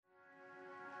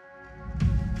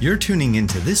You're tuning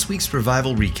into this week's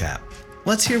Revival Recap.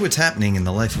 Let's hear what's happening in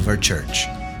the life of our church.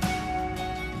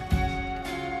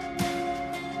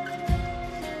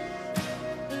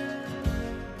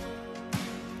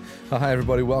 Hi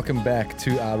everybody, welcome back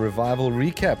to our Revival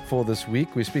Recap for this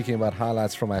week. We're speaking about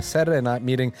highlights from our Saturday night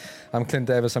meeting. I'm Clint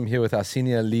Davis. I'm here with our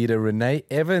senior leader, Renee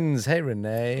Evans. Hey,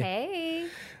 Renee. Hey.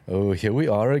 Oh, here we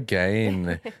are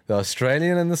again. The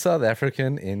Australian and the South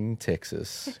African in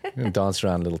Texas. We're going to dance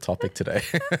around a little topic today.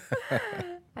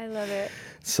 I love it.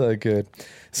 So good.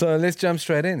 So let's jump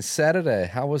straight in. Saturday.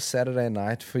 How was Saturday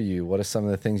night for you? What are some of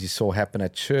the things you saw happen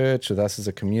at church, with us as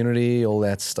a community, all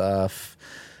that stuff?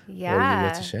 Yeah. What have you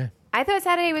got to share? I thought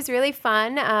Saturday was really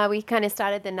fun. We kind of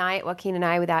started the night, Joaquin and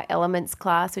I, with our Elements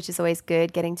class, which is always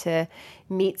good, getting to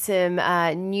meet some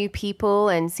new people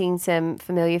and seeing some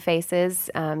familiar faces,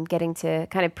 getting to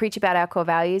kind of preach about our core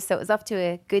values. So it was off to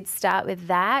a good start with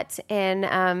that. And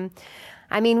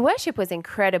worship was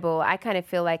incredible. I kind of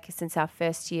feel like since our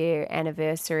first year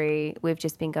anniversary, we've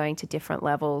just been going to different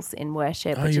levels in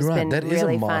worship, which has been that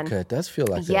really is a marker. fun. It does feel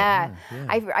like yeah.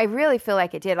 that. I really feel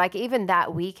like it did. Like even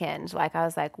that weekend, like I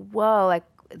was like, whoa, like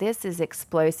this is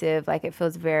explosive. Like it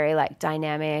feels very like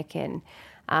dynamic and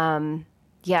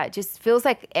it just feels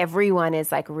like everyone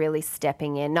is like really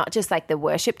stepping in. Not just like the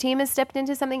worship team has stepped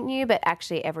into something new, but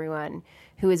actually everyone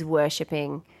who is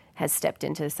worshiping has stepped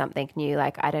into something new.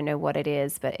 Like, I don't know what it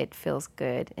is, but it feels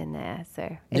good in there.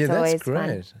 So it's always that's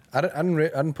great. fun. I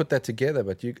didn't put that together,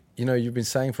 but you know, you've been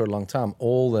saying for a long time,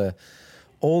 all the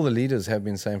leaders have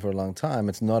been saying for a long time,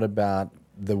 it's not about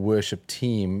the worship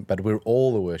team, but we're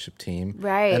all the worship team.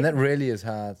 Right. And that really is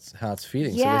how it's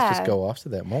feeling. Yeah. So let's just go after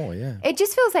that more, yeah. It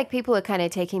just feels like people are kind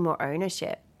of taking more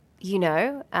ownership, you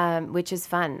know, which is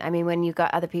fun. I mean, when you've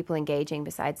got other people engaging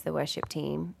besides the worship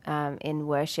team in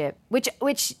worship, which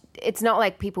it's not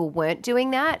like people weren't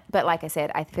doing that, but like I said,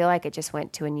 I feel like it just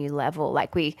went to a new level.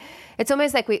 Like it's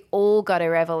almost like we all got a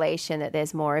revelation that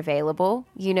there's more available,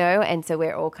 you know, and so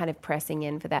we're all kind of pressing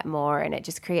in for that more, and it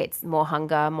just creates more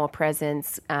hunger, more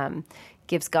presence,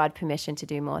 gives God permission to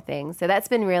do more things. So that's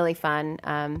been really fun.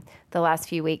 The last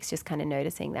few weeks, just kind of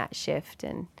noticing that shift.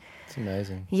 And it's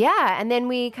amazing. Yeah, and then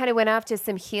we kind of went after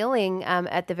some healing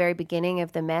at the very beginning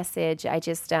of the message.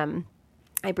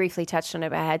 I briefly touched on it,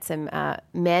 but I had some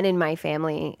men in my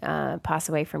family pass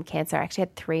away from cancer. I actually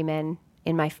had 3 men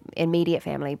in my immediate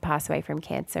family pass away from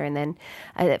cancer. And then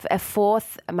a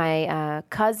fourth, my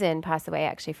cousin passed away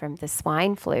actually from the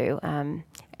swine flu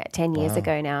 10 years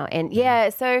ago now. And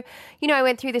so, you know, I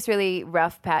went through this really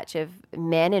rough patch of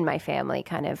men in my family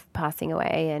kind of passing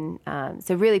away. And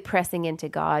so really pressing into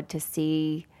God to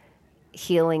see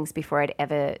healings before I'd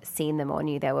ever seen them or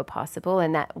knew they were possible.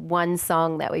 And that one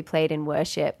song that we played in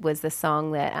worship was the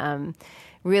song that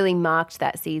really marked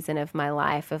that season of my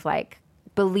life of like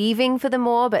believing for the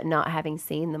more, but not having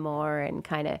seen the more, and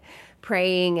kind of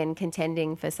praying and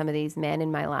contending for some of these men in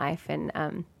my life.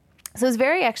 And so it was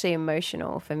very actually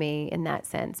emotional for me in that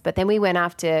sense. But then we went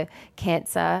after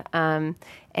cancer and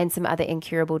some other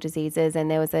incurable diseases. And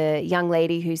there was a young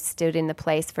lady who stood in the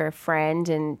place for a friend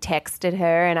and texted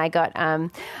her. And I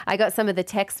got some of the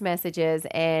text messages,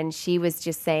 and she was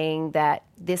just saying that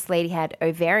this lady had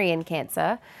ovarian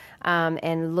cancer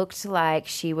and looked like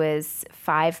she was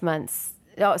 9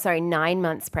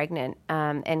 months pregnant,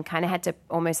 and kind of had to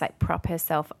almost like prop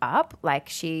herself up like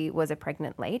she was a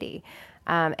pregnant lady.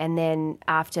 And then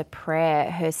after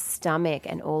prayer, her stomach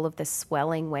and all of the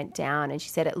swelling went down. And she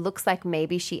said it looks like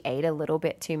maybe she ate a little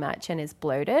bit too much and is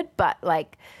bloated, but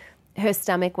like her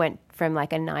stomach went from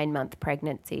like a 9-month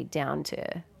pregnancy down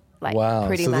to like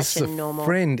pretty so much this is a normal. A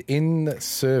friend in the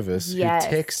service Yes.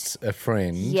 who texts a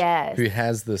friend who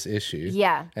has this issue.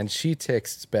 Yeah. And she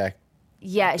texts back.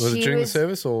 Yeah, Was it during the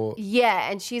service or? Yeah,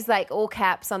 and she's like all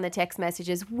caps on the text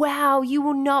messages. Wow, you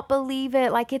will not believe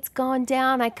it. Like it's gone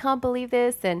down. I can't believe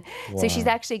this. And so she's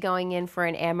actually going in for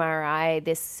an MRI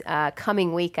this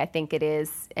coming week, I think it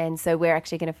is. And so we're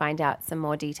actually going to find out some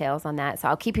more details on that. So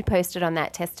I'll keep you posted on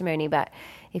that testimony. But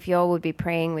if y'all would be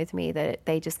praying with me that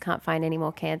they just can't find any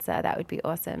more cancer, that would be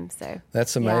awesome. So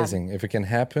that's amazing. Yeah. If it can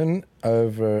happen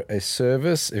over a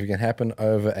service, if it can happen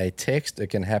over a text, it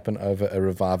can happen over a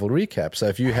revival recap. So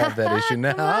if you have that issue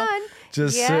now,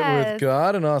 just sit with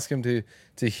God and ask him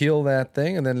to heal that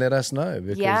thing, and then let us know,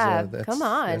 because come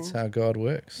on. That's how God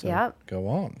works. So go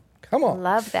on. Come on.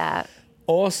 Love that.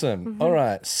 Awesome. Mm-hmm. All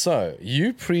right. So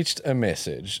you preached a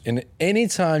message, and any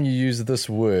time you use this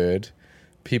word,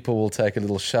 people will take a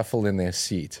little shuffle in their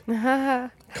seat.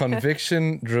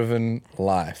 Conviction-driven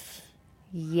life.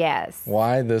 Yes.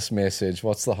 Why this message?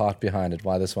 What's the heart behind it?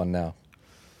 Why this one now?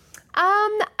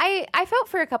 I felt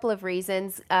for a couple of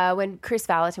reasons. When Chris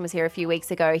Valentin was here a few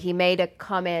weeks ago, he made a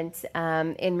comment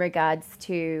in regards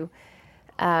to,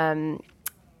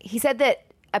 he said that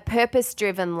a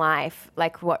purpose-driven life,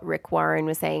 like what Rick Warren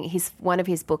was saying, one of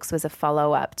his books was a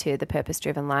follow-up to The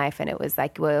Purpose-Driven Life, and it was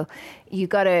like, well, you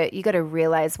gotta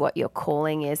realize what your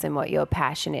calling is and what your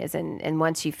passion is, and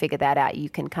once you figure that out, you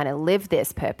can kind of live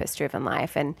this purpose-driven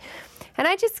life. And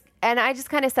I just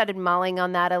kind of started mulling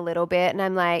on that a little bit, and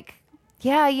I'm like,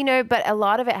 yeah, but a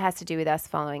lot of it has to do with us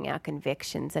following our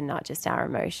convictions and not just our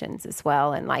emotions as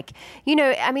well. And like,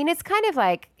 it's kind of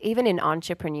like even in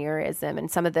entrepreneurism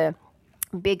and some of the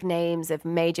big names of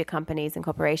major companies and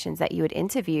corporations that you would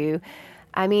interview,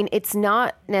 it's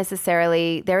not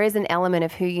necessarily, there is an element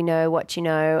of who you know, what you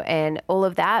know, and all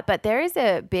of that, but there is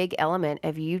a big element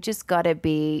of you got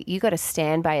to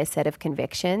stand by a set of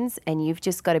convictions, and you've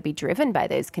just got to be driven by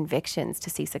those convictions to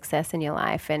see success in your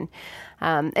life. And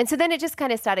so then it just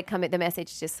kind of started the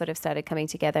message just sort of started coming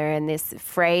together, and this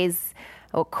phrase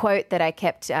or quote that I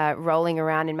kept rolling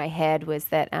around in my head was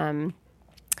that,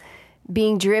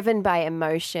 being driven by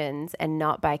emotions and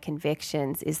not by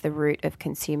convictions is the root of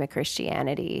consumer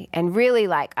Christianity. And really,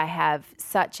 like, I have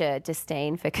such a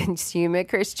disdain for consumer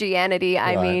Christianity.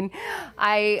 Right.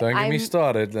 Don't get me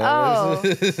started.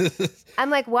 I'm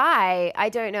like, why? I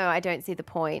don't know. I don't see the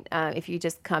point. If you're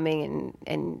just coming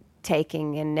and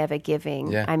taking and never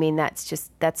giving,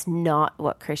 that's not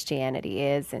what Christianity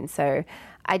is. And so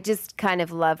I just kind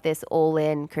of love this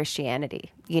all-in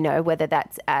Christianity, whether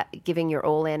that's giving your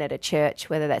all-in at a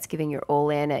church, whether that's giving your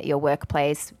all-in at your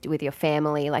workplace with your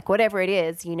family, like whatever it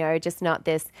is, just not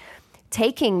this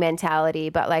taking mentality,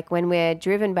 but like when we're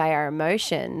driven by our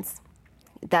emotions,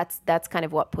 that's kind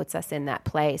of what puts us in that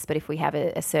place. But if we have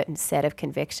a certain set of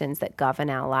convictions that govern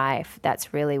our life,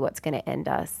 that's really what's going to end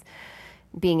us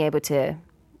being able to,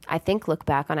 I think, look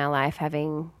back on our life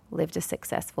having lived a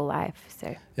successful life.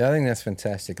 So yeah, I think that's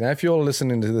fantastic. Now, if you're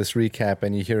listening to this recap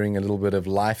and you're hearing a little bit of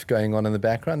life going on in the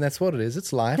background, that's what it is.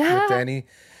 It's life with Danny.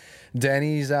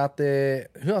 Danny's out there.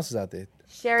 Who else is out there?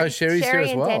 Sherry's here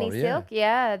as well. Danny yeah. Silk.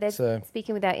 Yeah, they're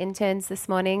speaking with our interns this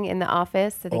morning in the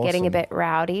office, so they're getting a bit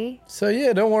rowdy. So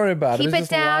yeah, don't worry about it. Keep it's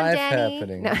it down, life Danny.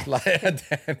 Happening. No. It's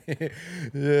Danny.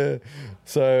 Yeah.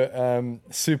 So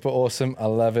super awesome. I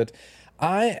love it.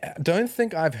 I don't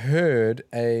think I've heard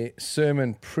a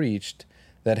sermon preached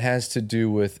that has to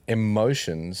do with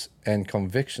emotions and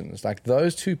convictions. Like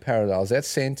those two parallels, that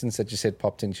sentence that you said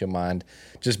popped into your mind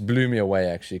just blew me away,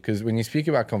 actually, because when you speak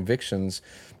about convictions,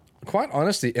 quite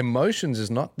honestly, emotions is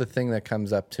not the thing that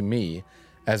comes up to me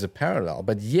as a parallel,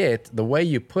 but yet the way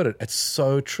you put it, it's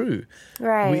so true.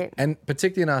 Right. And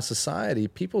particularly in our society,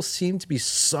 people seem to be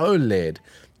so led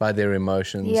by their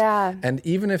emotions. Yeah. And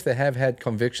even if they have had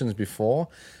convictions before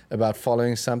about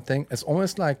following something, it's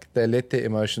almost like they let their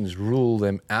emotions rule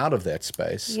them out of that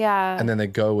space. Yeah. And then they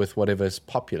go with whatever's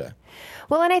popular.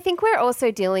 Well, and I think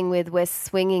we're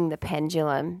swinging the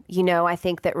pendulum. I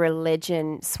think that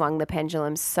religion swung the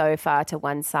pendulum so far to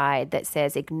one side that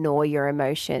says ignore your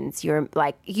emotions. You're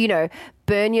like,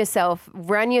 burn yourself,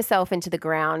 run yourself into the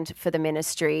ground for the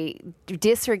ministry,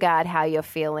 disregard how you're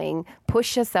feeling,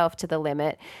 push yourself to the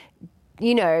limit,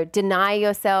 deny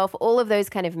yourself. All of those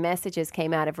kind of messages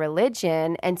came out of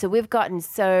religion. And so we've gotten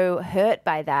so hurt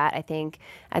by that, I think,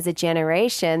 as a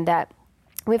generation that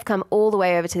we've come all the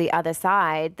way over to the other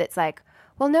side that's like,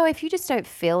 well, no, if you just don't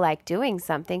feel like doing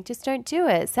something, just don't do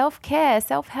it. Self-care,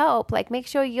 self-help, like make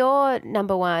sure you're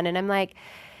number one. And I'm like,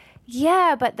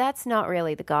 yeah, but that's not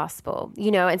really the gospel,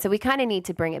 And so we kind of need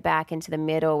to bring it back into the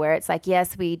middle where it's like,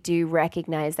 yes, we do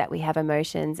recognize that we have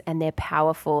emotions and they're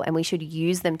powerful and we should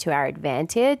use them to our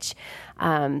advantage,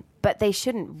 but they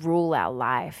shouldn't rule our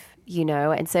life,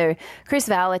 And so Chris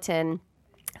Valentin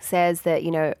says that,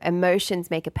 emotions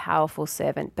make a powerful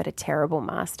servant, but a terrible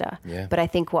master. Yeah. But I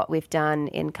think what we've done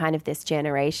in kind of this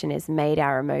generation is made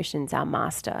our emotions our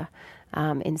master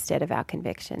instead of our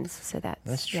convictions. So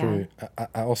that's true. Yeah.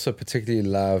 I also particularly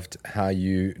loved how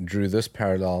you drew this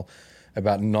parallel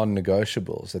about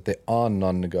non-negotiables, that there are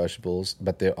non-negotiables,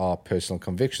 but there are personal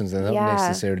convictions. They're not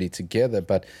necessarily together,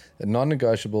 but the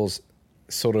non-negotiables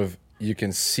sort of, you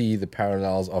can see the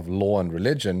parallels of law and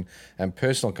religion, and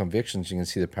personal convictions, you can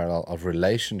see the parallel of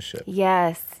relationship.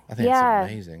 Yes. I think it's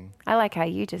amazing. I like how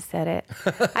you just said it.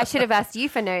 I should have asked you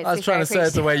for notes. I was trying to say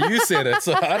it the way you said it,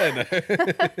 so I don't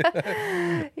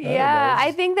know. Yeah,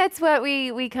 I think that's what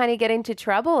we kind of get into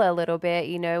trouble a little bit,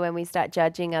 when we start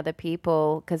judging other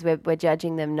people, because we're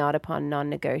judging them not upon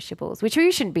non-negotiables, which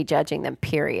we shouldn't be judging them,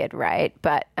 period, right?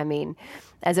 But I mean,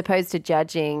 as opposed to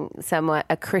judging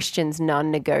a Christian's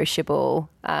non-negotiable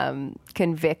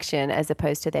conviction as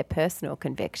opposed to their personal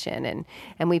conviction,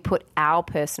 and we put our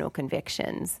personal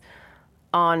convictions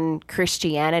on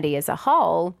Christianity as a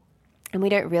whole. And we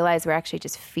don't realize we're actually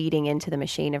just feeding into the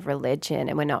machine of religion,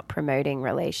 and we're not promoting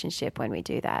relationship when we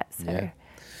do that. So,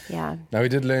 yeah. Now, we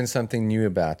did learn something new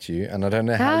about you, and I don't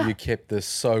know how you kept this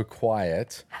so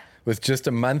quiet. With just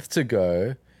a month to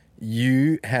go,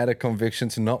 you had a conviction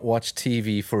to not watch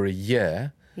TV for a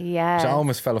year. Yeah. So I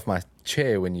almost fell off my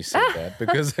chair when you said that,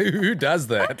 because who does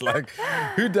that? Like,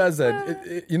 who does that?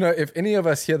 If any of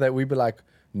us hear that, we'd be like,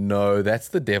 no, that's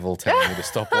the devil telling me to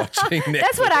stop watching Netflix.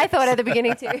 That's what I thought at the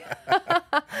beginning too.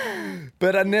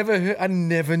 But I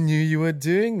never knew you were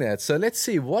doing that. So let's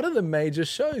see, what are the major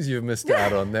shows you've missed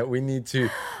out on that we need to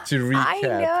recap? I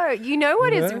know. You know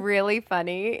what is really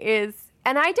funny is,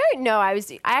 and I don't know, I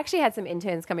actually had some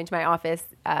interns come into my office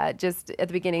just at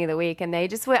the beginning of the week, and they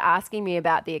just were asking me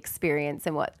about the experience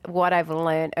and what I've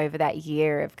learned over that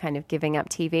year of kind of giving up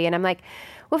TV. And I'm like,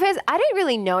 well, first, I don't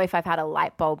really know if I've had a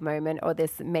light bulb moment or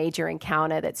this major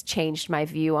encounter that's changed my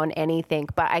view on anything,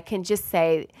 but I can just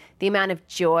say the amount of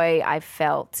joy I've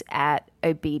felt at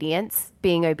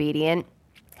being obedient,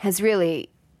 has really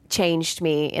changed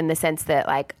me in the sense that,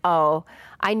 like,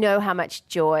 I know how much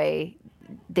joy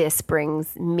this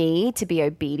brings me to be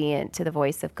obedient to the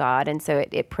voice of God. And so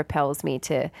it propels me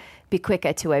to be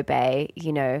quicker to obey,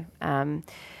 And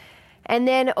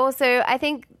then also, I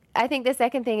think the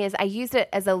second thing is I used it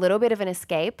as a little bit of an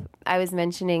escape. I was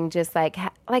mentioning just I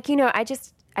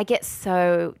get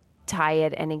so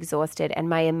tired and exhausted, and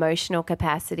my emotional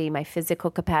capacity, my physical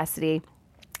capacity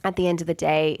at the end of the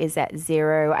day is at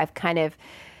zero.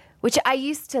 Which I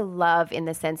used to love in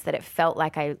the sense that it felt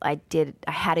like I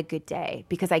had a good day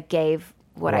because I gave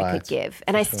what I could give.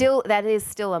 And that is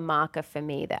still a marker for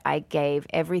me that I gave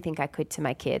everything I could to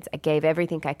my kids. I gave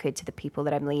everything I could to the people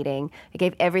that I'm leading. I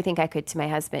gave everything I could to my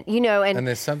husband, and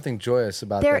there's something joyous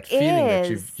about that feeling that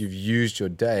you've used your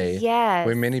day. Yes.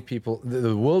 Where many people,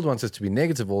 the world wants us to be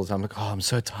negative all the time. Like, I'm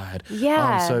so tired. Yeah. Oh,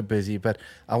 I'm so busy. But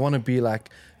I want to be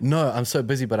like, no, I'm so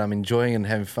busy, but I'm enjoying and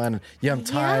having fun. I'm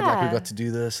tired. Like, we've got to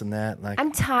do this and that. Like,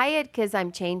 I'm tired because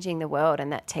I'm changing the world,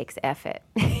 and that takes effort,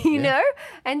 you know?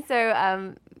 And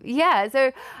so,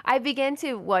 so I began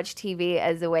to watch TV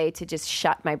as a way to just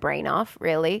shut my brain off,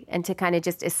 really, and to kind of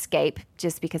just escape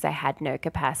just because I had no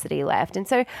capacity left. And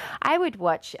so I would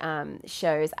watch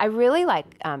shows. I really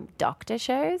like doctor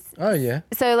shows. Oh, yeah.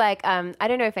 So, I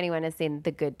don't know if anyone has seen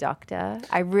The Good Doctor.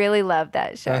 I really love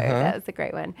that show. That was a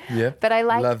great one. Yeah. But I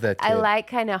like love that I like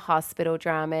kind of hospital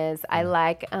dramas. I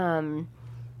like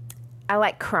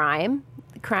crime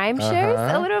shows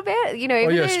a little bit.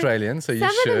 You're Australian, so you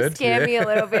should. Some of them scare me a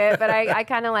little bit, but I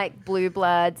kind of like Blue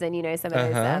Bloods and, some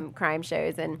of those crime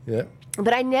shows.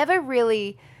 But I never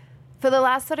really, for the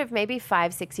last sort of maybe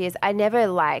 5-6 years, I never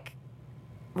like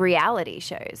reality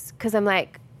shows because I'm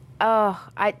like,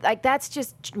 that's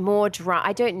just more drama.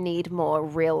 I don't need more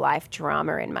real life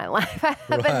drama in my life. I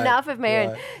have enough of my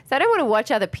own. So I don't want to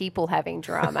watch other people having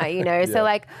drama, So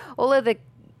like all of the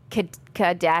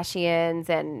Kardashians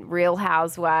and Real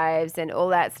Housewives and all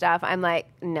that stuff, I'm like,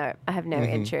 no, I have no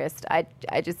interest. I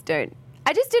just don't.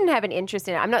 I just didn't have an interest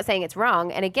in it. I'm not saying it's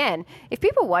wrong. And again, if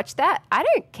people watch that, I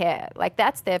don't care. Like,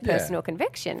 that's their personal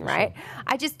conviction, right? Sure.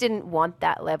 I just didn't want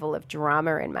that level of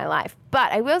drama in my life.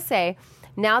 But I will say,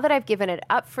 now that I've given it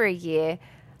up for a year,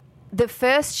 the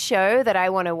first show that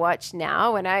I want to watch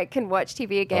now, when I can watch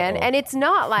TV again, and it's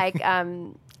not like,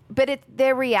 but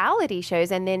they're reality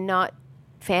shows and they're not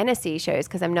fantasy shows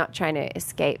because I'm not trying to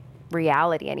escape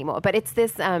reality anymore. But it's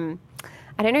this, I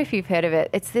don't know if you've heard of it.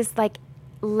 It's this like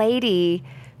lady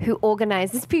who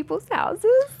organizes people's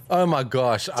houses. Oh my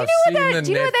gosh, I've seen the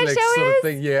Netflix sort of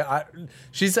thing. Yeah,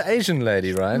 she's an Asian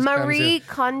lady, right? Marie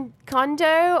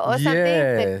Kondo or something.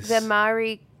 Yes. The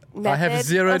Marie method. I have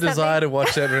zero desire to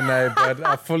watch that, Renee, but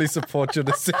I fully support your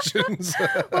decisions.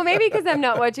 Well, maybe because I'm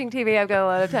not watching TV, I've got a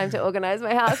lot of time to organize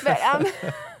my house. But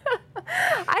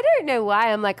I don't know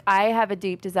why. I'm like, I have a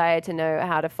deep desire to know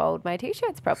how to fold my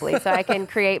T-shirts properly so I can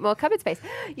create more cupboard space.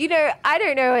 I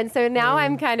don't know. And so now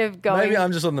I'm kind of going. Maybe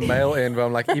I'm just on the male end where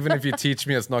I'm like, even if you teach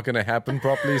me, it's not going to happen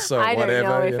properly. So I whatever. don't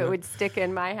know if it would stick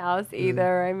in my house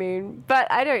either. I mean, but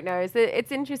I don't know. So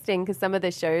it's interesting because some of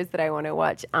the shows that I want to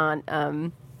watch aren't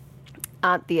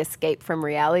the escape from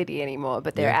reality anymore,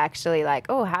 but they're actually like,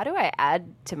 oh, how do I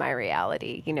add to my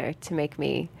reality, to make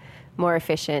me more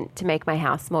efficient, to make my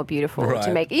house more beautiful, Right.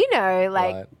 to make, you know,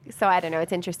 like, Right. so I don't know.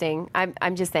 It's interesting.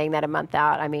 I'm just saying that a month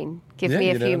out. I mean, give Yeah, me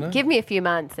you never know. give me a few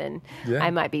months and Yeah. I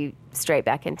might be straight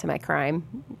back into my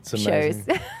crime It's shows.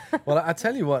 amazing. Well, I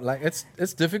tell you what, like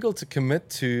it's difficult to commit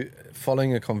to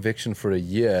following a conviction for a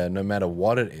year, no matter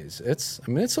what it is. It's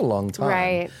a long time.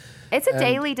 Right. It's a And-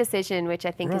 daily decision, which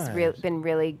I think has Right. been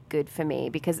really good for me,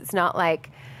 because it's not like,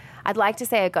 I'd like to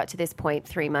say I got to this point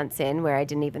 3 months in where I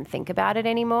didn't even think about it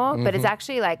anymore. But it's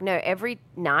actually like, no, every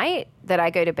night that I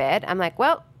go to bed, I'm like,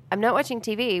 well, I'm not watching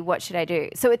TV. What should I do?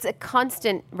 So it's a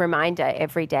constant reminder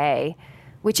every day,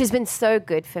 which has been so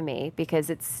good for me, because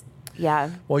it's,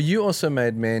 yeah. Well, you also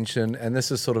made mention, and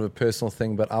this is sort of a personal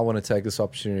thing, but I want to take this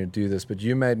opportunity to do this. But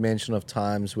you made mention of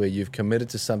times where you've committed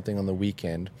to something on the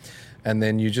weekend, and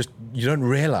then you don't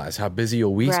realize how busy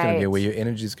your week's going to be, Right. where your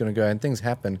energy is going to go, and things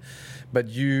happen. But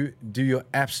you do your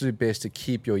absolute best to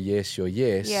keep your yes.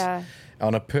 Yeah.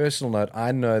 On a personal note,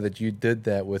 I know that you did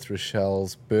that with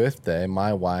Rochelle's birthday,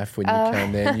 my wife, when you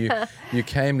came there. And you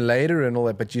came later and all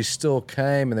that, but you still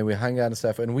came, and then we hung out and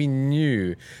stuff. And we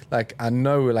knew, like, I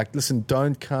know we're like, listen,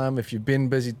 don't come. If you've been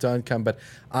busy, don't come. But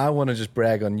I want to just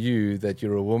brag on you that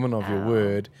you're a woman of your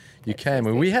word. You came,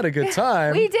 and we had a good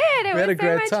time. We did. It We had was a so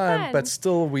great much time. fun. But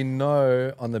still, we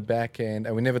know on the back end,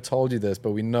 and we never told you this, but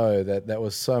we know that that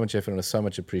was so much effort and it was so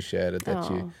much appreciated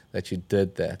that you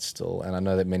did that still. And I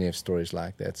know that many have stories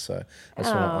like that. So I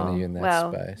just want to honor you in that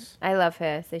well, space. I love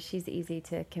her, so she's easy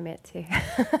to commit to.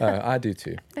 I do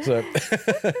too. So,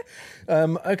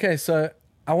 okay, so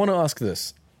I want to ask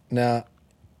this. Now,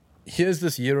 here's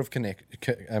this year of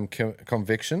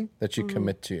conviction that you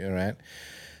commit to, all right?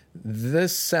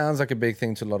 This sounds like a big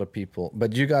thing to a lot of people,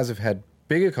 but you guys have had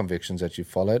bigger convictions that you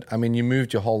followed. I mean, you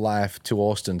moved your whole life to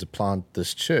Austin to plant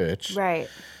this church. Right.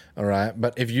 All right.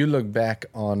 But if you look back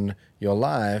on your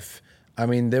life, I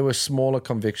mean, there were smaller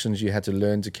convictions you had to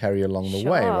learn to carry along the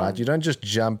way, Sure. right? You don't just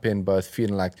jump in both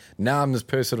feeling like, now I'm this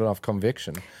person of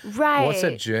conviction. Right. What's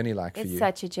that journey like for It's you?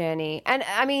 such a journey. And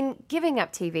I mean, giving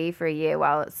up TV for a year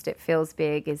while it feels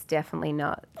big is definitely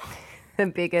not the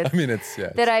biggest I mean, it's,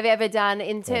 yeah. that I've ever done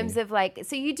in terms of like,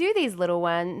 so you do these little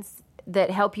ones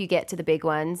that help you get to the big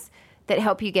ones, that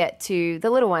help you get to the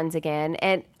little ones again.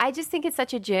 And I just think it's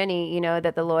such a journey, you know,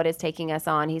 that the Lord is taking us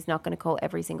on. He's not going to call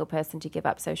every single person to give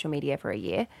up social media for a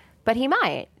year, but he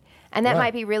might. And that Right.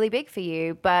 might be really big for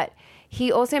you, but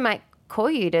he also might call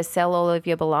you to sell all of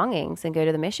your belongings and go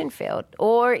to the mission field.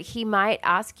 Or he might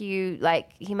ask you,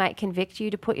 like, he might convict you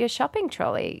to put your shopping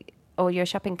trolley or your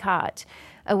shopping cart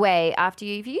away after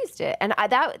you've used it. And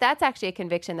that's actually a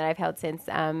conviction that I've held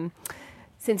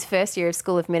since first year of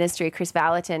School of Ministry. Chris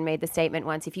Valentin made the statement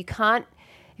once, if you can't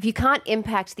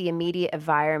impact the immediate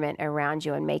environment around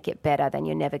you and make it better, then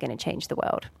you're never going to change the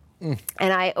world.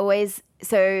 And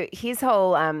so his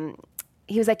whole,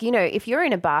 he was like, you know, if you're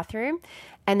in a bathroom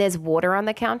and there's water on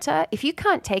the counter, if you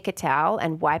can't take a towel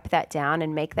and wipe that down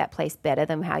and make that place better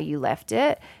than how you left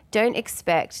it, don't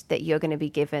expect that you're going to be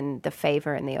given the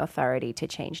favor and the authority to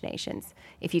change nations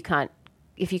if you can't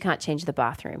change the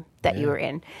bathroom that you were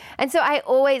in. And so I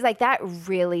always, like, that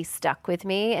really stuck with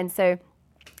me. And so,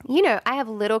 you know, I have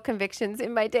little convictions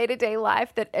in my day-to-day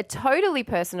life that are totally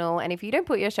personal. And if you don't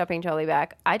put your shopping trolley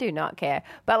back, I do not care.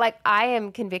 But, like, I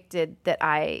am convicted that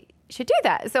I should do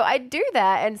that. So I do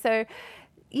that. And so,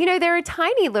 you know, there are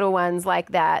tiny little ones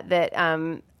like that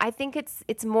I think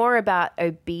it's more about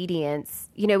obedience.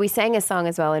 You know, we sang a song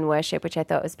as well in worship, which I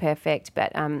thought was perfect,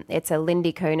 but it's a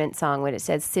Lindy Conant song when it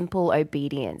says, simple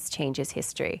obedience changes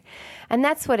history. And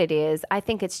that's what it is. I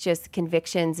think it's just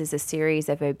convictions is a series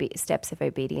of steps of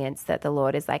obedience that the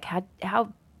Lord is like,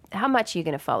 how much are you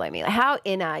going to follow me? Like, how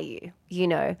in are you? You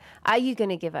know, are you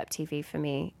going to give up TV for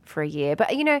me for a year?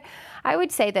 But, you know, I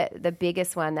would say that the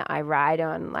biggest one that I ride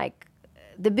on, like,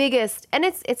 the biggest, and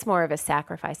it's more of a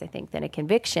sacrifice, I think, than a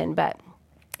conviction, but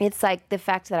it's like the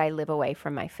fact that I live away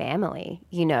from my family.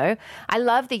 You know, I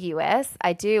love the US.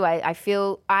 I do. I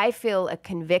feel a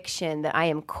conviction that I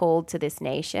am called to this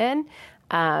nation,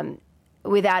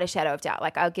 without a shadow of doubt.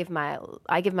 Like, I give my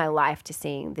life to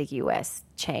seeing the US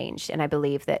changed, and I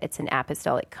believe that it's an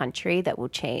apostolic country that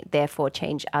will therefore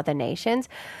change other nations.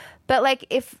 But, like,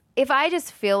 if I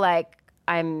just feel like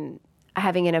I'm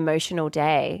having an emotional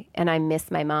day and I miss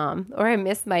my mom or I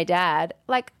miss my dad,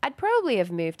 like, I'd probably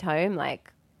have moved home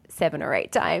like 7 or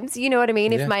 8 times. You know what I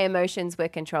mean? Yeah. If my emotions were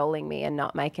controlling me and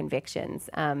not my convictions.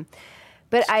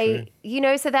 But true. you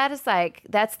know, so that is like,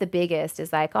 that's the biggest,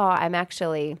 is like, oh, I'm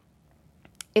actually,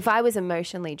 if I was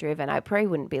emotionally driven, I probably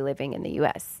wouldn't be living in the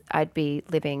US. I'd be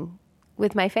living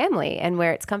with my family and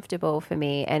where it's comfortable for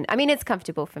me. And I mean, it's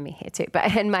comfortable for me here too,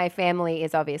 and my family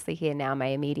is obviously here now, my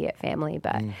immediate family,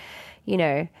 but you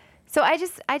know, so I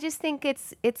just think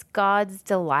it's God's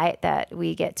delight that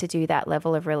we get to do that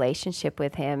level of relationship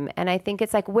with him. And I think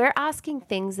it's like we're asking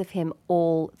things of him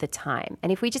all the time.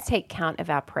 And if we just take count of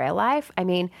our prayer life, I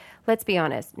mean, let's be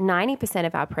honest, 90%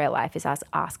 of our prayer life is us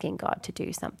asking God to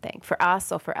do something for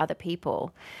us or for other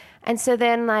people. And so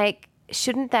then like,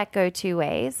 shouldn't that go two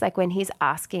ways? Like when he's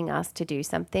asking us to do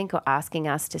something or asking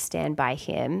us to stand by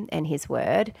him and his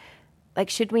word, like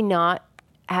should we not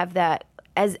have that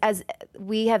as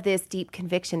we have this deep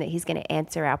conviction that he's going to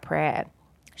answer our prayer?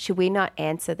 Should we not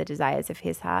answer the desires of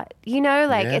his heart? You know,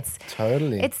 like it's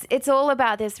totally. It's all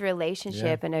about this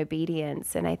relationship and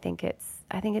obedience, and I think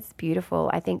it's beautiful.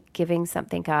 I think giving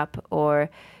something up or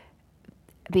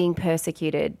being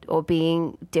persecuted or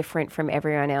being different from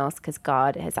everyone else because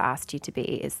God has asked you to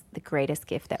be is the greatest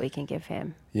gift that we can give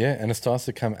him. Yeah, and it starts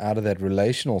to come out of that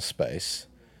relational space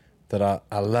that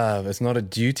I love. It's not a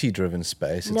duty-driven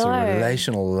space. It's a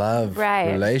relational love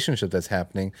relationship that's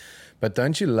happening. But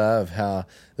don't you love how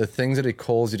the things that he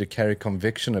calls you to carry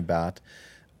conviction about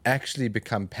actually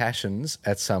become passions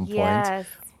at some point? Yes.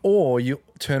 Or you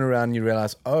turn around and you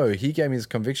realize, oh, he gave me this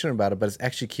conviction about it, but it's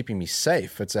actually keeping me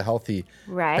safe. It's a healthy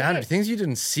boundary. Things you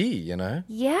didn't see, you know?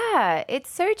 Yeah,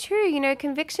 it's so true. You know,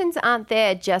 convictions aren't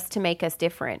there just to make us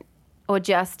different or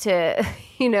just to,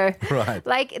 you know,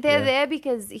 like they're there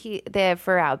because they're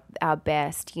for our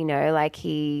best, you know, like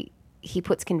he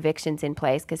puts convictions in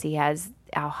place because he has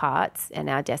our hearts and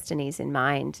our destinies in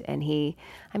mind. And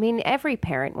every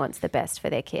parent wants the best for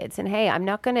their kids. And hey, I'm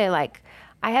not going to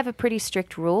I have a pretty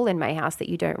strict rule in my house that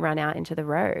you don't run out into the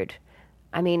road.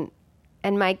 I mean,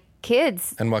 and my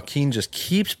kids. And Joaquin just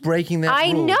keeps breaking that rule.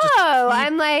 I know.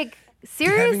 I'm like,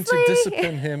 seriously? Having to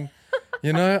discipline him.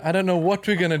 You know, I don't know what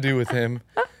we're going to do with him.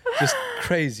 Just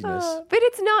craziness. But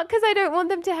it's not because I don't want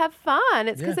them to have fun.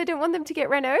 It's because I don't want them to get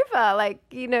run over. Like,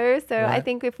 you know, so I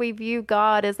think if we view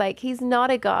God as like, he's not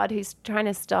a God who's trying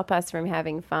to stop us from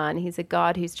having fun. He's a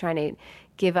God who's trying to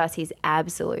give us his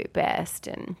absolute best.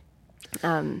 And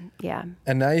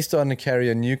And now you're starting to carry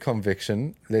a new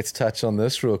conviction. Let's touch on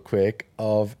this real quick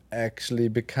of actually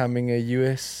becoming a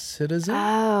U.S. citizen.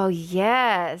 Oh,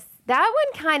 yes. That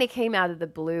one kind of came out of the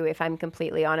blue, if I'm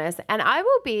completely honest. And I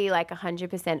will be like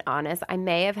 100% honest. I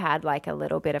may have had like a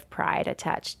little bit of pride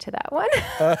attached to that one.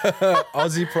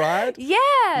 Aussie pride?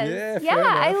 Yes. Yeah.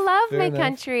 I love my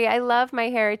country. I love my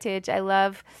heritage. I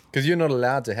love... Because you're not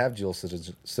allowed to have dual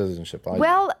citizenship, are you?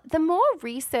 Well, the more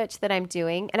research that I'm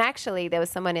doing, and actually there was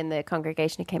someone in the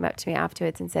congregation who came up to me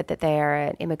afterwards and said that they are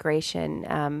an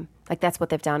immigration, like that's what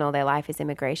they've done all their life is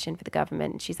immigration for the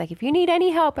government. And she's like, if you need any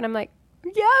help, and I'm like,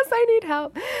 yes, I need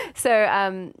help.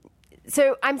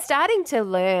 So I'm starting to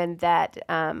learn that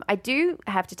I do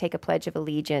have to take a pledge of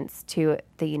allegiance to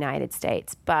the United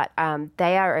States, but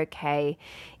they are okay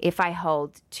if I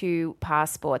hold 2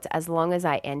 passports as long as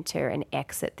I enter and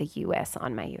exit the U.S.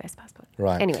 on my U.S. passport.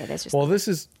 Right. Anyway, there's just... Well, this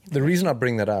is... The reason I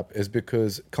bring that up is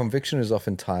because conviction is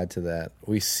often tied to that.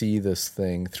 We see this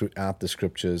thing throughout the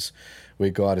scriptures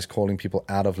where God is calling people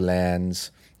out of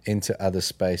lands into other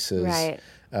spaces. Right.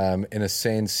 In a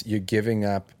sense, you're giving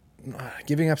up.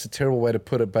 Giving up's a terrible way to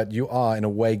put it, but you are, in a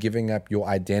way, giving up your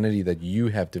identity that you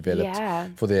have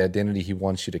developed for the identity he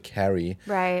wants you to carry.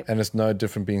 Right. And it's no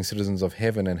different being citizens of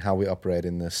heaven and how we operate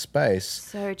in this space.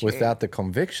 So true. Without the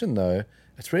conviction, though,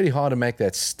 it's really hard to make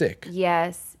that stick.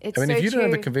 Yes, it's so I mean, if you true. don't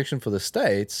have a conviction for the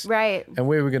States right. and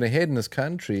where we're going to head in this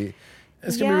country,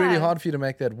 it's going to be really hard for you to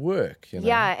make that work. You know?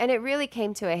 Yeah, and it really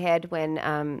came to a head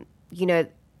when, you know,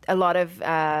 a lot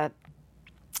of...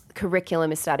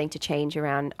 curriculum is starting to change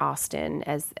around Austin,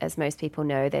 as most people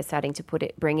know. They're starting to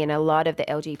bring in a lot of the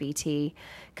LGBT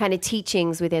kind of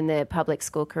teachings within the public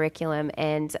school curriculum.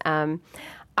 And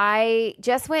I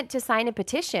just went to sign a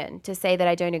petition to say that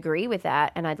I don't agree with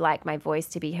that and I'd like my voice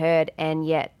to be heard. And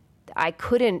yet I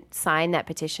couldn't sign that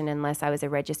petition unless I was a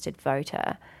registered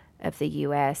voter of the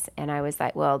US. And I was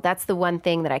like, well, that's the one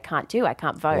thing that I can't do. I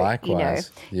can't vote. Likewise. You know? Yep.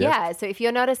 Yeah. So if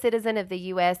you're not a citizen of the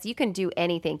US, you can do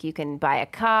anything. You can buy a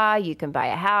car, you can buy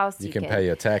a house. You can pay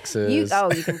your taxes. You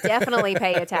can definitely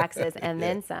pay your taxes and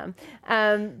then some.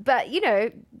 But you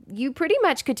know, you pretty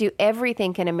much could do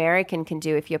everything an American can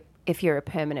do if you're a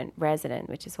permanent resident,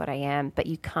 which is what I am, but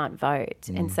you can't vote.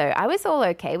 And so I was all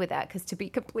okay with that because, to be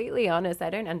completely honest,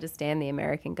 I don't understand the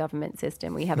American government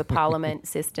system. We have a parliament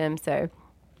system, so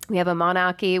we have a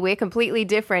monarchy. We're completely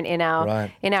different in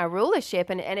our rulership,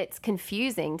 and it's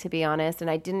confusing, to be honest. And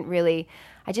I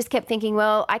just kept thinking,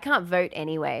 well, I can't vote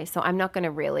anyway, so I'm not going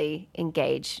to really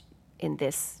engage in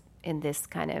this in this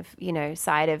kind of,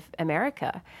 side of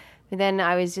America. And then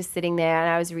I was just sitting there and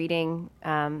I was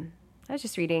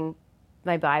just reading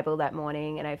my Bible that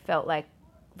morning, and I felt like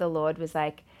the Lord was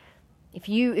like, if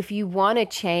you want to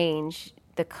change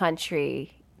the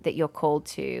country that you're called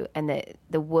to and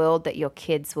the world that your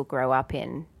kids will grow up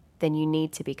in, then you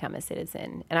need to become a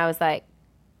citizen. And I was like,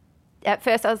 at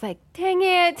first I was like, dang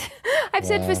it. I've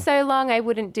said for so long I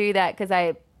wouldn't do that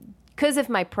because of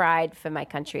my pride for my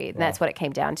country. And that's what it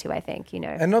came down to, I think,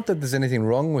 And not that there's anything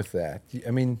wrong with that.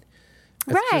 I mean,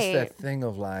 it's just that thing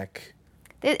of like...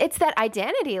 It's that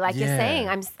identity, like you're saying.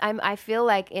 I feel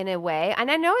like in a way,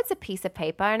 and I know it's a piece of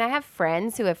paper, and I have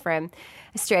friends who are from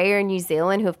Australia and New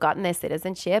Zealand who have gotten their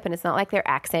citizenship, and it's not like their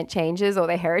accent changes or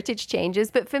their heritage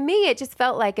changes. But for me, it just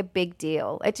felt like a big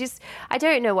deal. I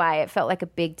don't know why it felt like a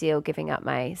big deal giving up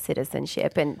my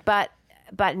citizenship. But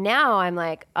now I'm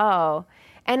like, oh,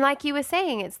 and like you were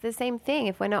saying, it's the same thing.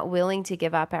 If we're not willing to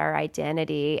give up our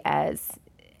identity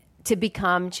to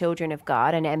become children of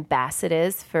God and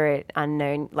ambassadors for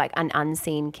an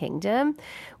unseen kingdom,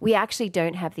 we actually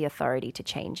don't have the authority to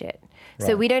change it. Right.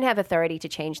 So we don't have authority to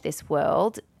change this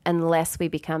world unless we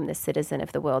become the citizen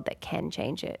of the world that can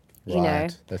change it. Right.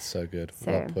 That's so good.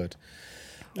 Well put.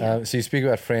 Yeah. So you speak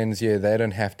about friends, they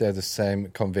don't have to have the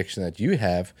same conviction that you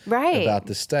have about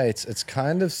the States. It's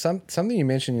kind of something you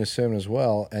mentioned in your sermon as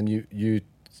well, and you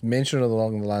mentioned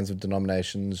along the lines of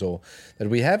denominations, or that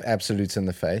we have absolutes in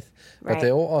the faith, but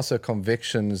there are also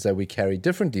convictions that we carry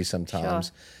differently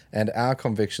sometimes, and our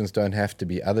convictions don't have to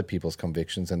be other people's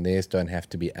convictions, and theirs don't have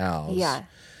to be ours. Yeah.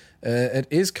 It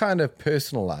is kind of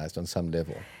personalized on some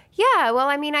level. Yeah, well,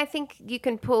 I mean, I think you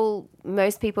can pull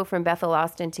most people from Bethel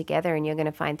Austin together and you're going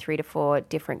to find 3 to 4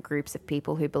 different groups of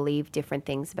people who believe different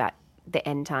things about the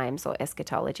end times or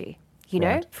eschatology.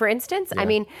 For instance, I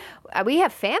mean, we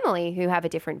have family who have a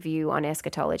different view on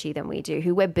eschatology than we do,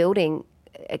 who we're building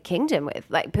a kingdom with,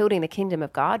 like building the kingdom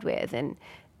of God with.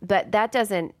 But that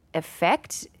doesn't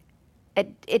affect,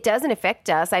 it doesn't affect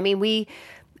us. I mean,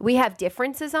 we have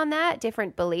differences on that,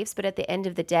 different beliefs, but at the end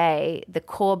of the day, the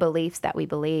core beliefs that we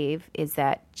believe is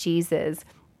that Jesus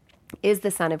is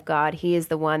the Son of God. He is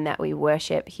the one that we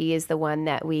worship. He is the one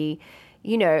that we,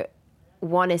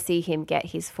 want to see him get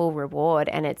his full reward,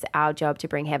 and it's our job to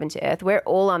bring heaven to earth. We're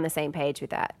all on the same page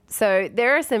with that. So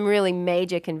there are some really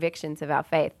major convictions of our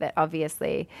faith that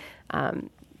obviously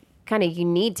kind of you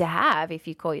need to have if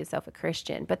you call yourself a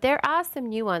Christian. But there are some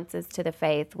nuances to the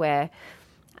faith where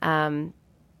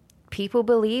people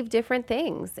believe different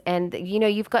things. And,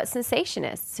 you've got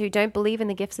cessationists who don't believe in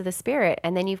the gifts of the Spirit.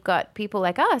 And then you've got people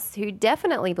like us who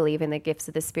definitely believe in the gifts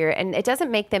of the Spirit. And it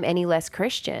doesn't make them any less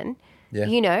Christian,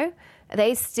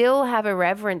 They still have a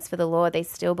reverence for the Lord. They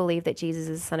still believe that Jesus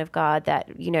is the Son of God, that,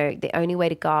 the only way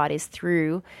to God is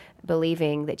through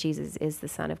believing that Jesus is the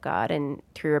Son of God and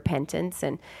through repentance.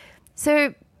 And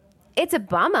so it's a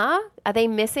bummer. Are they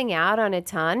missing out on a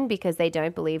ton because they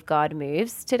don't believe God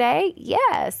moves today?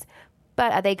 Yes.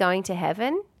 But are they going to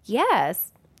heaven?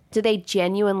 Yes. Do they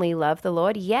genuinely love the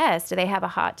Lord? Yes. Do they have a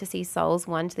heart to see souls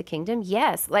won to the kingdom?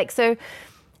 Yes. So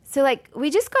we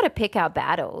just got to pick our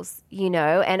battles,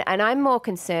 and I'm more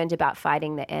concerned about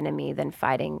fighting the enemy than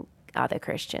fighting other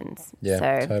Christians. Yeah,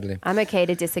 so totally. I'm okay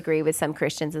to disagree with some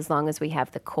Christians as long as we have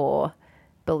the core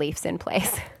beliefs in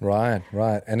place. Right.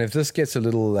 And if this gets a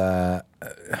little, I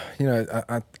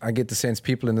get the sense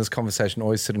people in this conversation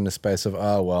always sit in a space of,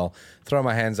 oh, well, throw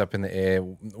my hands up in the air,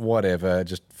 whatever,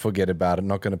 just forget about it,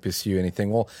 not going to pursue anything.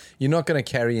 Well, you're not going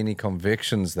to carry any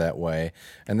convictions that way,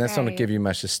 and that's not going to give you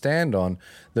much to stand on.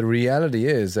 The reality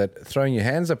is that throwing your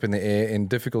hands up in the air in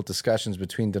difficult discussions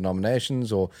between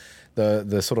denominations or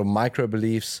the sort of micro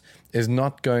beliefs is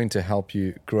not going to help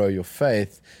you grow your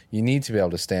faith. You need to be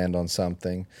able to stand on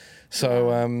something.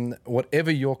 So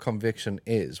whatever your conviction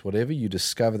is, whatever you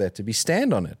discover that to be,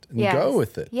 stand on it and go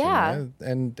with it. Yeah.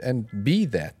 And be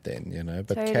that then,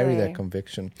 but carry that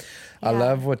conviction. Yeah. I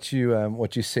love what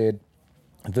you said,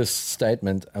 this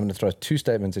statement. I'm going to throw 2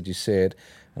 statements that you said,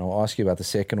 and I'll ask you about the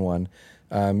second one.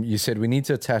 You said we need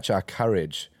to attach our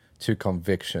courage to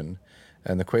conviction.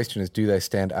 And the question is, do they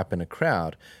stand up in a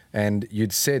crowd? And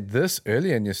you'd said this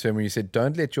earlier in your sermon. You said,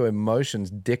 don't let your emotions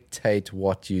dictate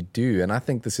what you do. And I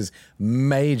think this is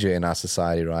major in our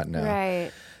society right now.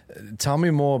 Right. Tell me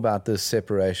more about this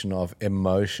separation of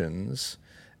emotions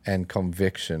and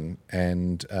conviction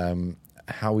and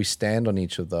how we stand on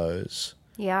each of those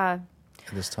at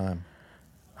this time.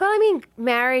 Well, I mean,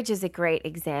 marriage is a great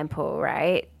example,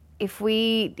 right? If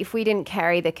we didn't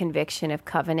carry the conviction of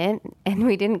covenant and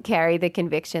we didn't carry the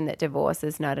conviction that divorce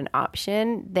is not an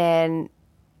option, then,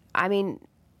 I mean,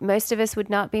 most of us would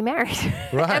not be married.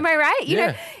 Right. Am I right? You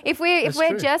know, if we're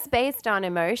true. just based on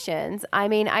emotions, I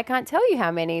mean, I can't tell you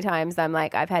how many times I'm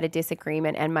like, I've had a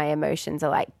disagreement and my emotions are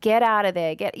like, get out of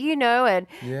there, and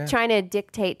trying to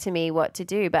dictate to me what to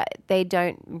do, but they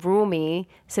don't rule me,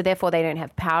 so therefore they don't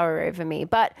have power over me.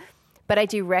 But I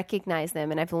do recognize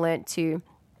them, and I've learned to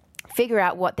figure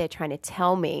out what they're trying to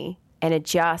tell me and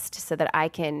adjust so that I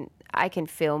can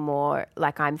feel more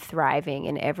like I'm thriving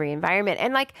in every environment.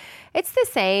 And like, it's the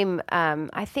same,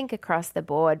 I think, across the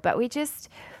board, but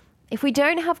if we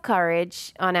don't have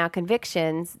courage on our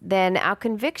convictions, then our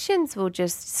convictions will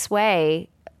just sway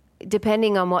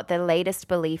depending on what the latest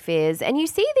belief is. And you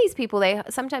see these people, they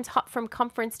sometimes hop from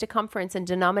conference to conference and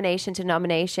denomination to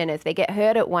denomination. If they get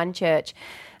hurt at one church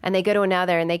and they go to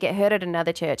another, and they get hurt at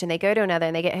another church and they go to another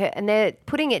and they get hurt, and they're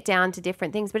putting it down to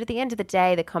different things. But at the end of the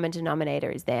day, the common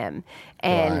denominator is them.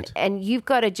 And you've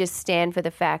got to just stand for the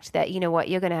fact that, you know what,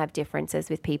 you're going to have differences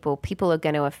with people. People are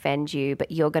going to offend you,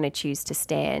 but you're going to choose to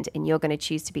stand, and you're going to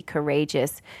choose to be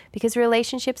courageous, because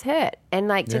relationships hurt. And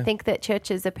like, to think that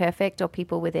churches are perfect or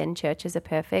people within churches are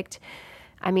perfect,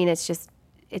 I mean, it's just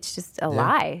a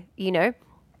lie, you know?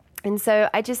 And so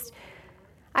I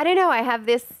don't know, I have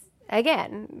this,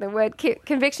 again, the word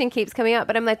conviction keeps coming up,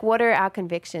 but I'm like, what are our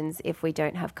convictions if we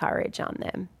don't have courage on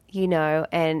them? You know,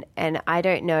 and I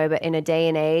don't know, but in a day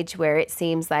and age where it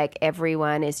seems like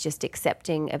everyone is just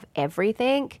accepting of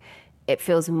everything, it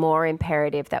feels more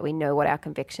imperative that we know what our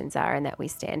convictions are and that we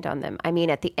stand on them. I mean,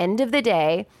 at the end of the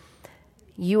day,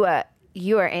 you are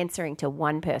answering to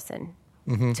one person.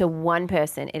 To one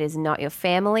person. It is not your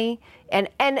family. And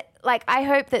like, I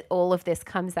hope that all of this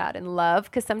comes out in love,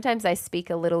 because sometimes I speak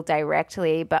a little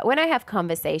directly, but when I have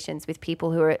conversations with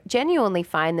people who are genuinely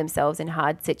find themselves in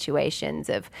hard situations,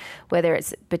 of whether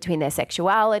it's between their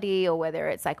sexuality or whether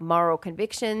it's like moral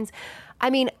convictions, I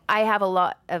mean, I have a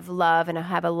lot of love and I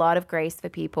have a lot of grace for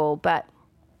people, but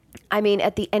I mean,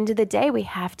 at the end of the day, we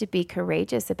have to be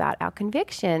courageous about our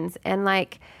convictions. And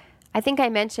like, I think I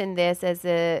mentioned this as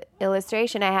an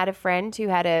illustration. I had a friend who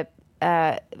had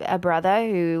a brother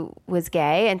who was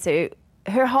gay, and so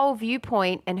her whole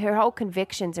viewpoint and her whole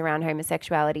convictions around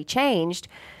homosexuality changed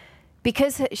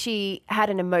because she had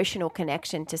an emotional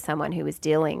connection to someone who was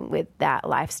dealing with that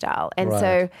lifestyle. And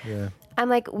so I'm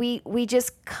like, we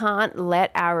just can't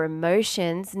let our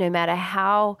emotions, no matter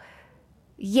how,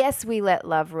 yes, we let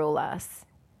love rule us,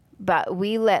 but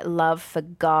we let love for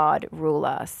God rule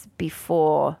us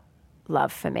before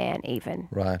love for man even,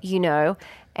 you know,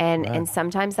 and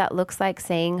sometimes that looks like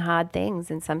saying hard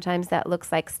things, and sometimes that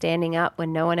looks like standing up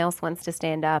when no one else wants to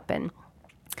stand up. And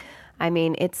I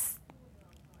mean,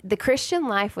 the Christian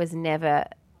life was never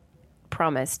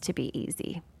promised to be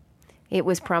easy. It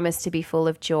was promised to be full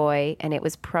of joy, and it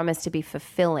was promised to be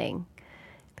fulfilling,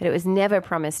 but it was never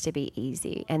promised to be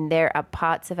easy. And there are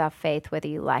parts of our faith, whether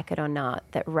you like it or not,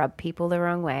 that rub people the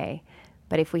wrong way.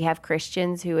 But if we have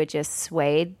Christians who are just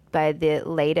swayed by the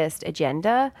latest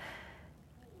agenda,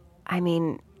 I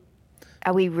mean,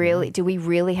 do we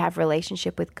really have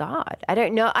relationship with God? I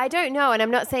don't know. And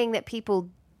I'm not saying that people...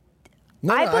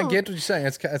 I get what you're saying.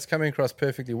 It's coming across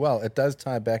perfectly well. It does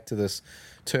tie back to this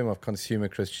term of consumer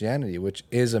Christianity, which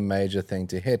is a major thing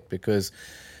to hit, because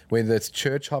whether it's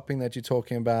church hopping that you're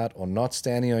talking about, or not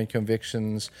standing on your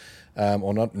convictions,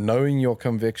 or not knowing your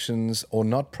convictions, or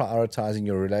not prioritizing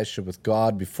your relationship with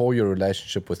God before your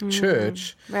relationship with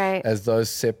church, as those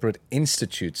separate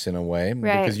institutes in a way,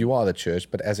 because you are the church,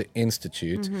 but as an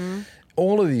institute,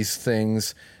 all of these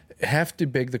things have to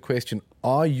beg the question,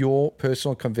 are your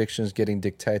personal convictions getting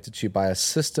dictated to you by a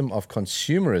system of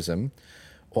consumerism,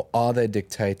 or are they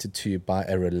dictated to you by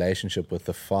a relationship with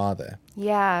the Father?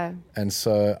 Yeah. And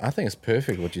so I think it's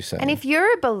perfect what you're saying. And if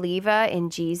you're a believer in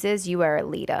Jesus, you are a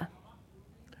leader.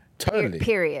 Totally.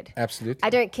 Period. Absolutely. I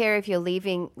don't care if you're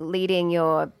leading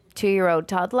your 2-year-old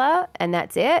toddler and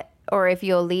that's it, or if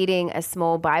you're leading a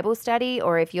small Bible study,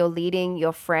 or if you're leading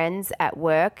your friends at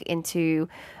work into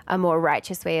a more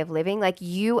righteous way of living. Like,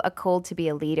 you are called to be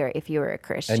a leader if you're a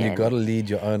Christian. And you've got to lead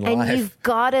your own life. And you've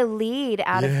got to lead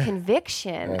out of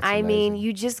conviction. I mean,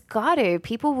 you just got to.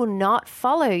 People will not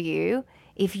follow you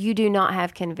if you do not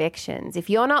have convictions. If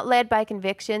you're not led by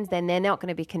convictions, then they're not going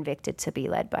to be convicted to be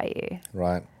led by you.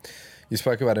 Right. You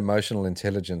spoke about emotional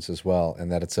intelligence as well, and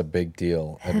that it's a big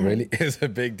deal. It really is a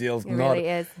big deal. It really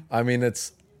is. I mean,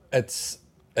 it's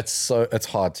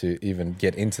hard to even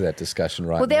get into that discussion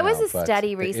right now. Well, there was a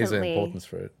study recently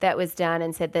for it. that was done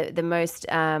and said that the most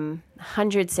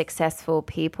 100 successful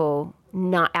people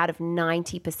not out of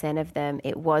 90% of them,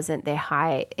 it wasn't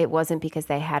because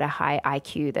they had a high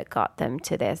IQ that got them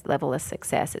to their level of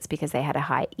success. It's because they had a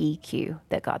high EQ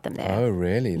that got them there. Oh,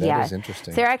 really? That is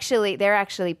interesting. So they're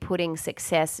actually putting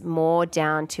success more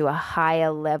down to a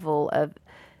higher level of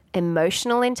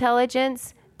emotional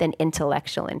intelligence than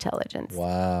intellectual intelligence.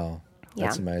 Wow.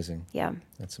 That's amazing. Yeah.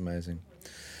 That's amazing.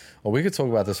 Well, we could talk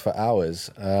about this for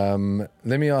hours.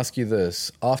 Let me ask you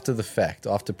this. After the fact,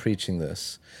 after preaching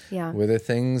this, were there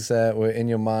things that were in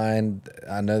your mind?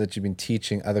 I know that you've been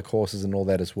teaching other courses and all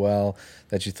that as well,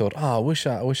 that you thought, I wish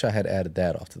I had added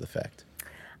that after the fact.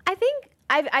 I think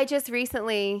I just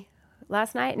recently,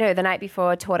 the night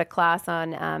before, taught a class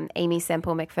on Amy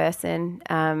Semple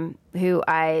McPherson, who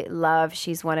I love.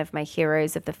 She's one of my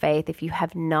heroes of the faith. If you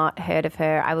have not heard of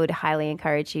her, I would highly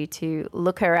encourage you to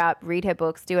look her up, read her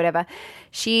books, do whatever.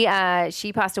 She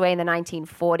passed away in the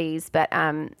 1940s, but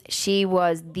she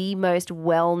was the most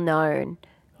well-known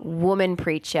woman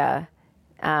preacher,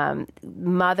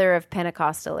 mother of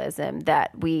Pentecostalism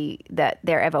that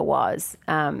there ever was.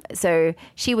 So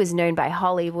she was known by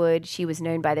Hollywood. She was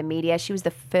known by the media. She was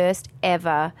the first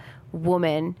ever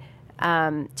woman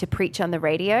to preach on the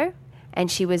radio, and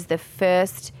she was the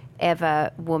first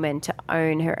ever woman to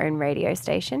own her own radio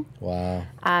station. Wow.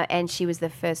 And she was the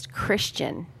first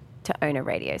Christian to own a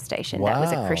radio station. That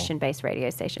was a Christian-based radio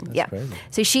station. That's crazy.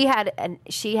 So she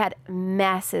had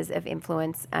masses of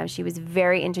influence. She was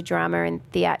very into drama and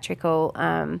theatrical,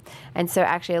 and so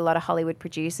actually a lot of Hollywood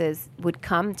producers would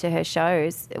come to her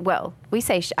shows. Well, I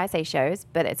say shows,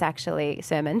 but it's actually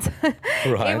sermons.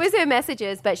 Right. It was her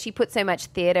messages, but she put so much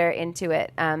theater into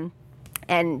it.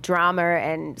 And drama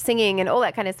and singing and all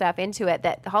that kind of stuff into it,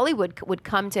 that Hollywood would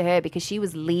come to her because she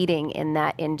was leading in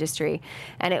that industry.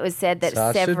 And it was said that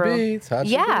several...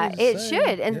 it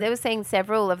should. And they were saying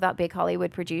several of that big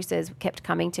Hollywood producers kept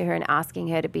coming to her and asking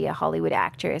her to be a Hollywood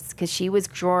actress because she was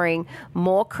drawing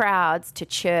more crowds to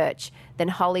church than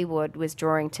Hollywood was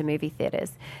drawing to movie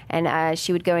theaters. And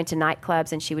she would go into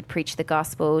nightclubs and she would preach the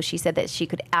gospel. She said that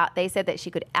they said that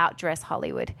she could outdress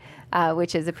Hollywood,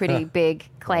 which is a pretty big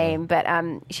claim. But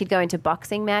she'd go into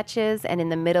boxing matches, and in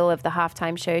the middle of the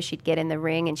halftime show, she'd get in the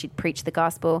ring and she'd preach the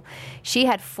gospel. She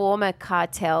had former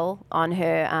cartel on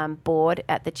her board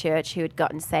at the church who had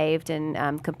gotten saved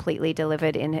and completely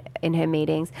delivered in her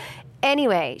meetings.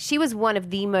 Anyway, she was one of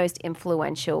the most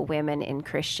influential women in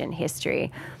Christian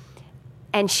history.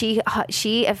 And she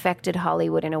affected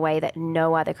Hollywood in a way that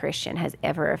no other Christian has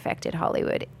ever affected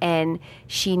Hollywood. And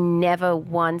she never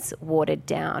once watered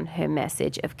down her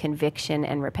message of conviction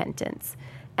and repentance.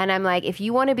 And I'm like, if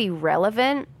you want to be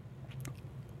relevant,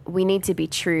 we need to be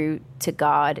true to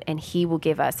God, and He will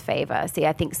give us favor. See,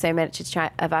 I think so much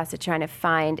of us are trying to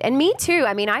find, and me too.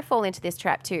 I mean, I fall into this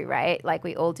trap too, right? Like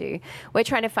we all do. We're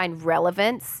trying to find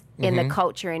relevance in the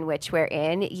culture in which we're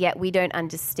in, yet we don't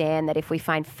understand that if we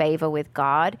find favor with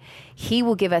God, He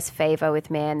will give us favor with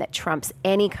man that trumps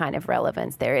any kind of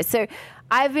relevance there is. So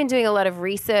I've been doing a lot of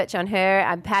research on her.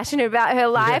 I'm passionate about her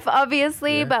life,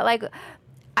 obviously, but like,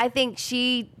 I think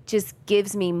she just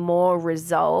gives me more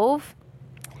resolve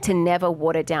to never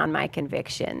water down my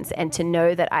convictions and to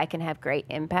know that I can have great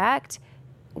impact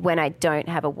when I don't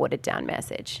have a watered down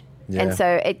message. Yeah. And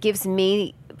so it gives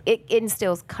me, it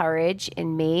instills courage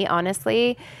in me,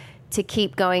 honestly, to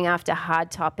keep going after hard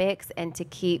topics and to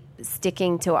keep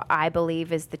sticking to what I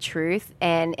believe is the truth.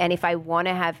 And if I want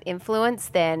to have influence,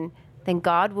 then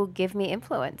God will give me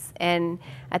influence. And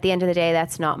at the end of the day,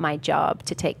 that's not my job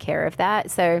to take care of that.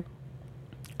 So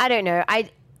I don't know.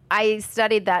 I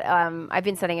studied that. I've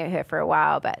been studying her for a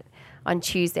while, but on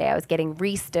Tuesday I was getting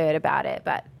re-stirred about it.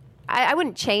 But I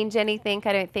wouldn't change anything,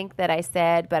 I don't think, that I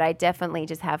said, but I definitely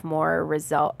just have more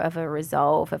resolve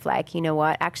of like, you know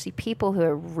what, actually people who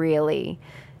are really,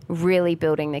 really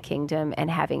building the kingdom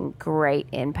and having great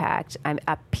impact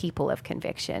are people of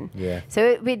conviction. Yeah.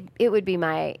 So it would be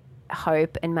my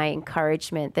hope and my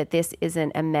encouragement that this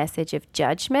isn't a message of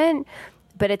judgment,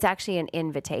 but it's actually an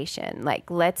invitation.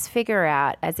 Like, let's figure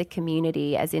out as a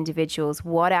community, as individuals,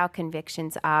 what our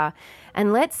convictions are,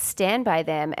 and let's stand by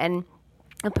them. And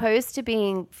opposed to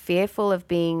being fearful of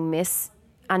being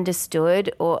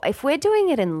misunderstood, or if we're doing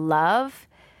it in love,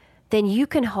 then you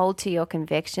can hold to your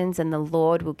convictions and the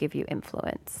Lord will give you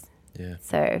influence. Yeah.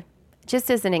 So just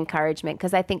as an encouragement,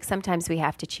 because I think sometimes we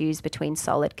have to choose between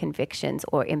solid convictions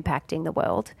or impacting the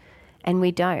world, and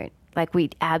we don't. Like, we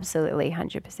absolutely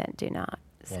 100% do not.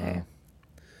 So. Wow.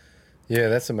 Yeah,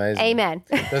 that's amazing. Amen.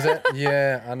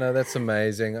 Yeah, I know, that's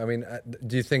amazing. I mean,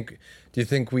 do you think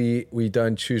we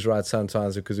don't choose right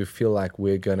sometimes because we feel like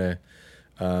we're gonna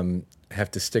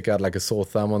have to stick out like a sore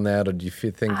thumb on that, or do you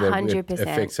think that 100%. it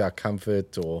affects our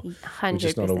comfort, or 100%. we're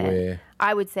just not aware?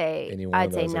 I would say,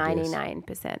 I'd say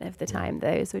 99% of the time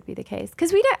those would be the case.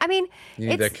 Because we don't, I mean,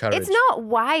 it's not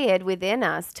wired within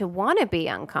us to want to be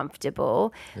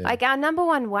uncomfortable. Yeah. Like our number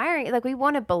one wiring, like we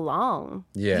want to belong.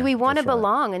 Yeah, we want to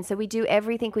belong. Right. And so we do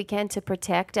everything we can to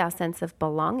protect our sense of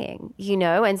belonging, you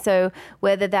know? And so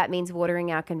whether that means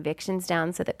watering our convictions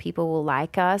down so that people will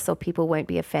like us or people won't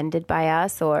be offended by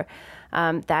us or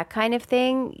that kind of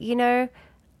thing, you know,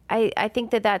 I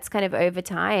think that that's kind of over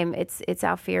time. It's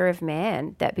our fear of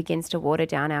man that begins to water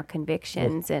down our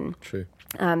convictions. True.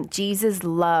 Jesus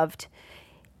loved.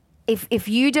 If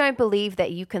you don't believe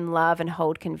that you can love and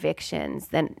hold convictions,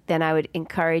 then I would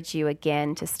encourage you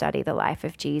again to study the life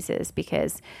of Jesus,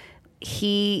 because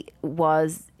he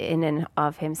was in and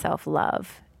of himself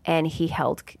love, and he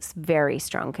held very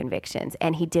strong convictions,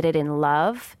 and he did it in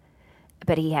love.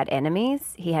 But he had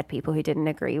enemies. He had people who didn't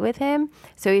agree with him.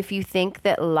 So if you think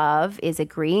that love is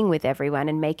agreeing with everyone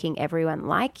and making everyone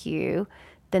like you,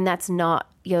 then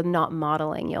you're not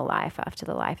modeling your life after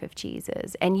the life of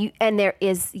Jesus. And you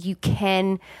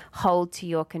can hold to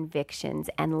your convictions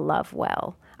and love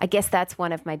well. I guess that's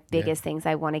one of my biggest things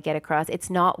I want to get across.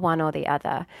 It's not one or the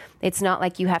other. It's not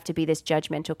like you have to be this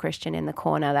judgmental Christian in the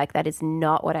corner. Like, that is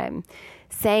not what I'm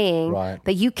saying. Right.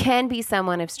 But you can be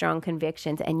someone of strong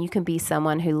convictions, and you can be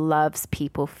someone who loves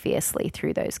people fiercely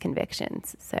through those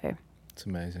convictions. So it's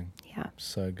amazing. Yeah.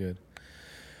 So good.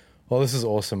 Well, this is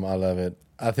awesome. I love it.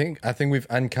 I think we've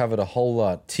uncovered a whole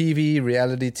lot. TV,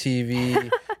 reality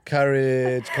TV,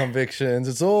 courage, convictions.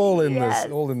 It's all in this,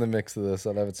 all in the mix of this.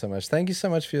 I love it so much. Thank you so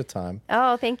much for your time.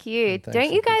 Oh, thank you.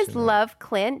 Don't you guys love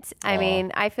Clint? I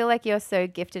mean, I feel like you're so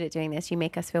gifted at doing this. You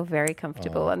make us feel very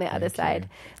comfortable on the other side.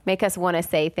 Make us want to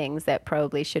say things that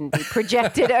probably shouldn't be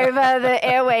projected over the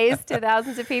airways to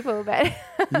thousands of people. But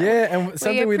yeah, and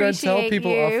something we don't tell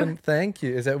people often, thank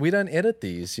you, is that we don't edit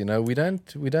these. You know, we don't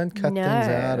cut things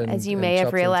out. And, as you may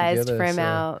have realized from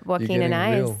our Joaquin and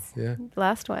I's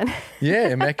last one. Yeah,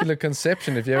 Immaculate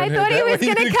Conception. If you haven't heard that, I thought he was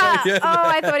going to cut.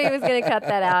 I thought he was going to cut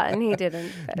that out, and he didn't.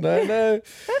 No.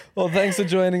 Well, thanks for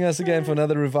joining us again for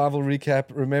another Revival Recap.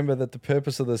 Remember that the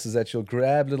purpose of this is that you'll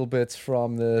grab little bits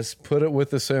from this, put it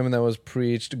with the sermon that was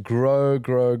preached, grow,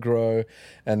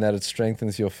 and that it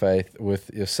strengthens your faith with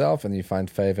yourself, and you find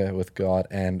favor with God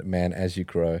and man as you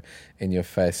grow in your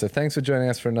faith. So thanks for joining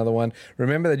us for another one.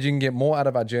 Remember that you can get more out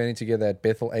of our journey together at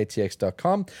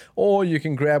BethelATX.com, or you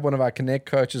can grab one of our Connect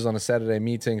coaches on a Saturday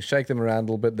meeting, shake them around a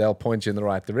little bit. They'll point you in the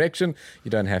right direction.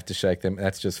 You don't have to shake them.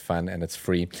 That's just fun, and it's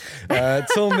free.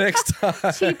 Till next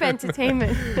time. Cheap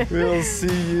entertainment. We'll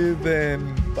see you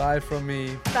then. Bye from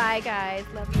me. Bye, guys.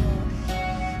 Love you all.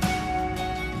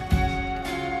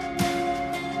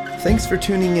 Thanks for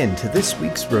tuning in to this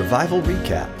week's Revival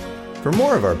Recap. For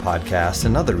more of our podcasts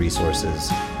and other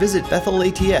resources, visit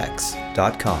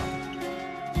BethelATX.com.